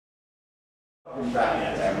You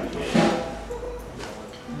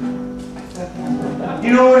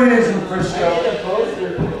know what it is in Frisco?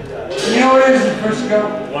 You know what it is in Frisco?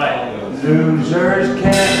 What? Losers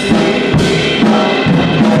can't be.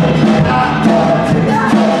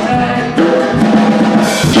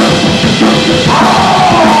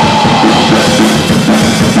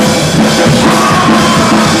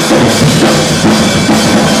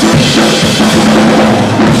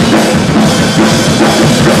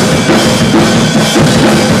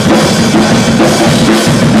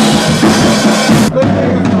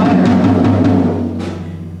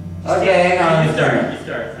 Okay, hang on. You start.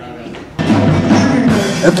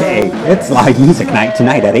 Okay, it's live music night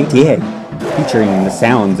tonight at ATA, featuring the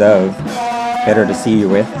sounds of Better to See You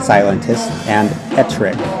With, Silentist, and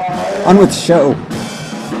Etrick. On with the show.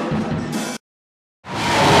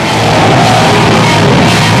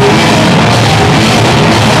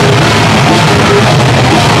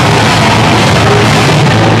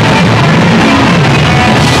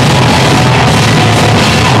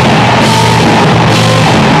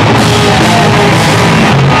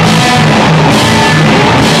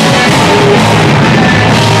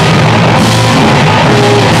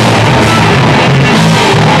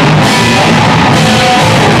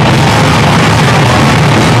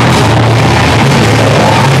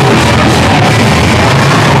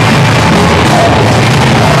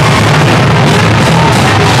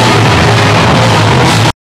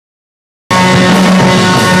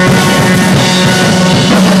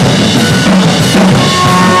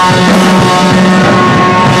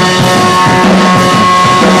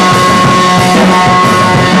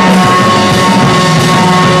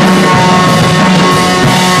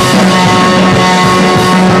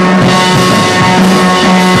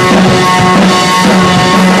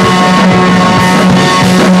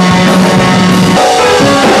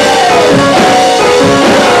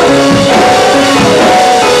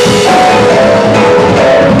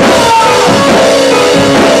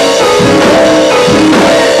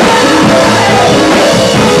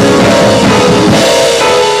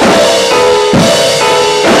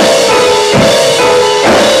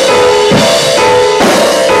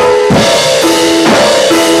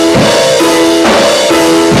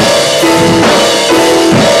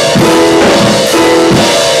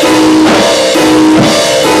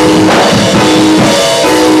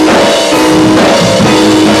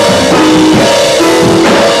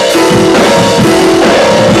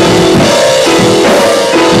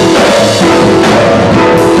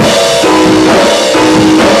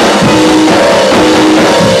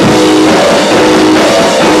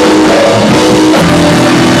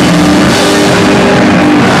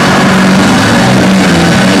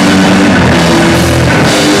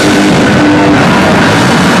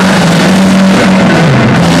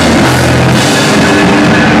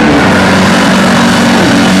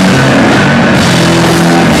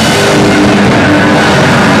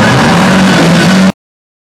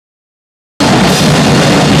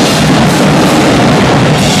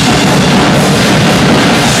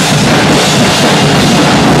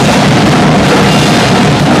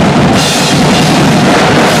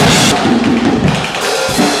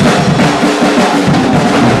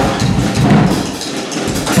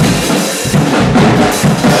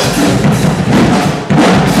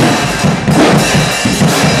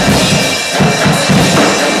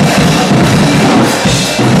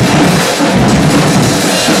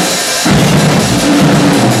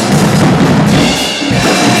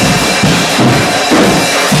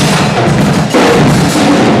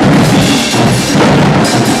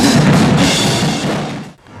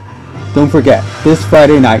 Don't forget, this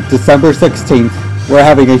Friday night, December 16th, we're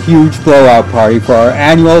having a huge blowout party for our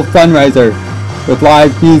annual fundraiser with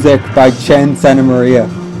live music by Chen Santamaria,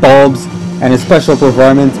 Bulbs, and a special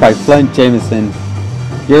performance by Flint Jameson.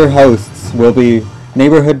 Your hosts will be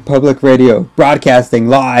Neighborhood Public Radio, broadcasting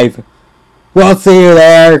live. We'll see you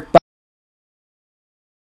there. Bye.